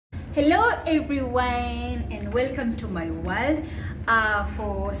Hello everyone and welcome to my world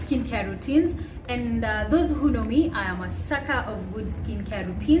for skincare routines. And those who know me, I am a sucker of good skincare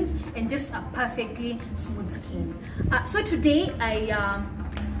routines and just a perfectly smooth skin. So today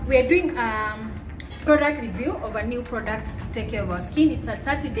we are doing product review of a new product to take care of our skin. It's a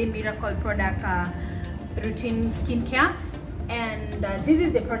 30-day miracle product routine skincare, and this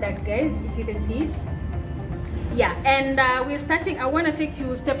is the product, guys, if you can see it. Yeah, and we're starting. I want to take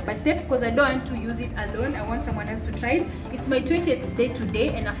you step by step because I don't want to use it alone. I want someone else to try it. It's my 20th day today,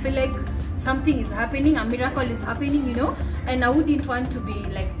 and I feel like something is happening, a miracle is happening, you know, and I wouldn't want to be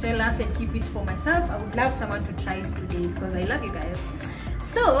like jealous and keep it for myself. I would love someone to try it today because I love you guys.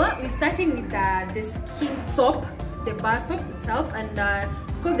 So we're starting with the skin soap, the bar soap itself, and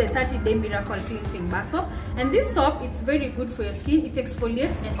it's called the 30-day miracle cleansing bar soap. And this soap, it's very good for your skin. It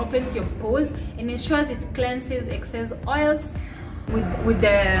exfoliates and opens your pores and ensures it cleanses excess oils with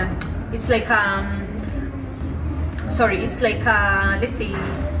the, it's like it's like let's say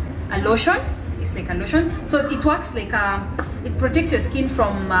a lotion. It's like a lotion, so it works like it protects your skin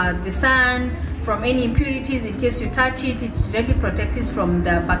from the sun, from any impurities. In case you touch it, it really protects it from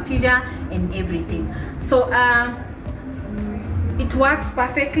the bacteria and everything. So it works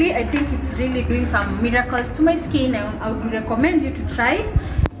perfectly. I think it's really doing some miracles to my skin. I would recommend you to try it.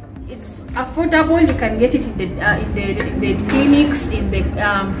 It's affordable. You can get it in the clinics, in the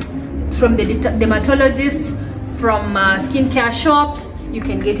from the dermatologists, from skincare shops. You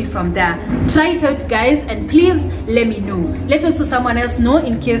can get it from there. Try it out, guys, and please let me know. Let also someone else know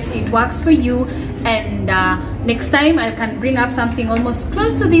in case it works for you. And next time I can bring up something almost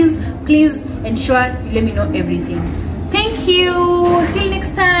close to this. Please ensure you let me know everything. Thank you. Till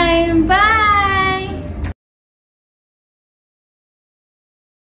next time. Bye.